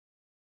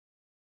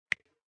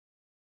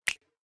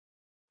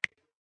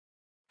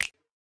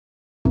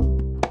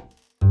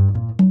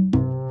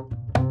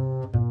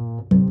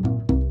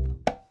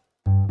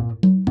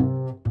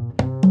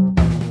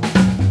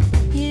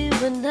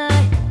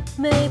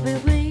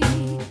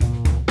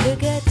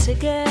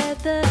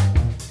together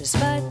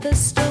despite the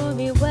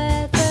stormy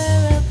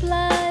weather of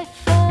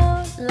life.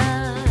 Oh,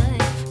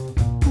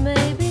 life.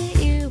 Maybe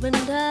you and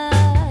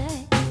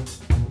I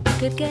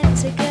could get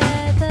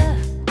together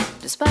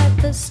despite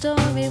the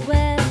stormy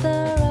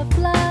weather of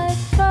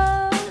life.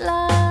 Oh,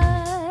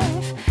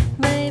 life.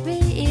 Maybe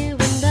you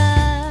and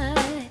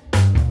I.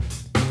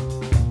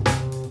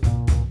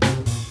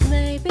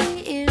 Maybe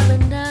you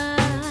and I.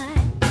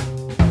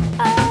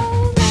 Oh,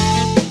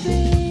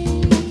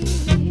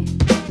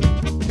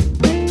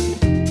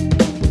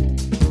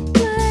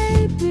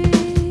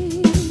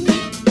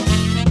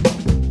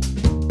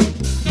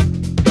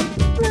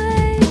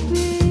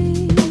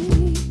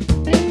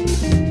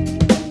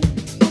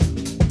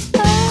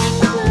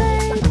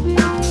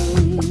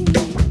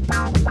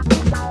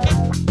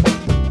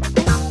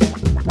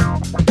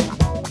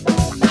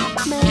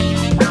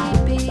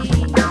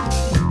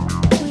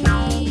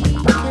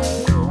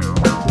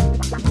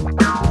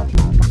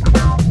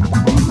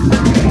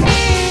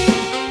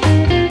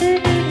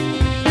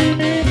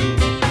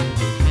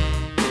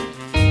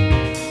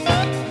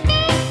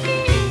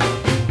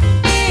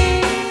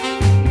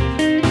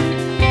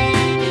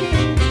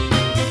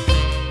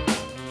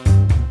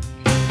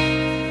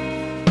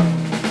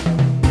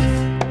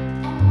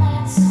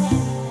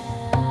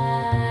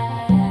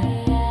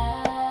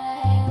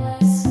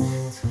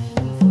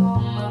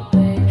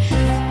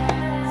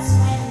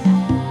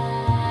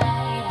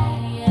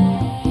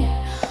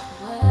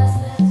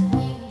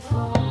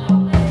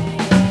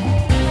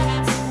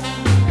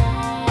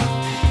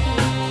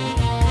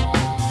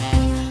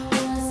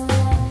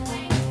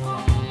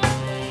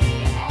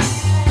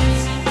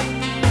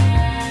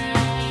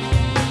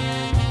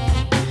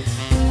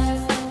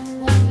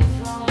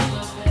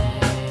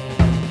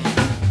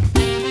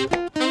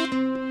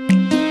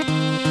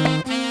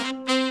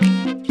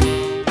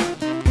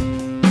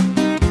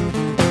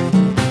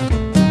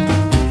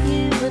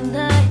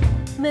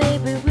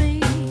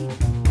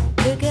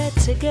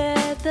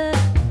 together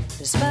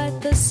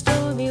despite the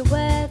stormy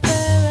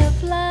weather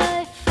of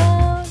life.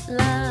 Oh,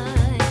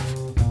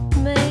 life.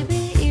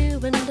 Maybe you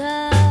and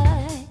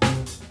I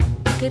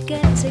could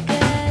get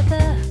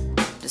together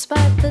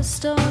despite the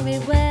stormy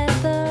weather.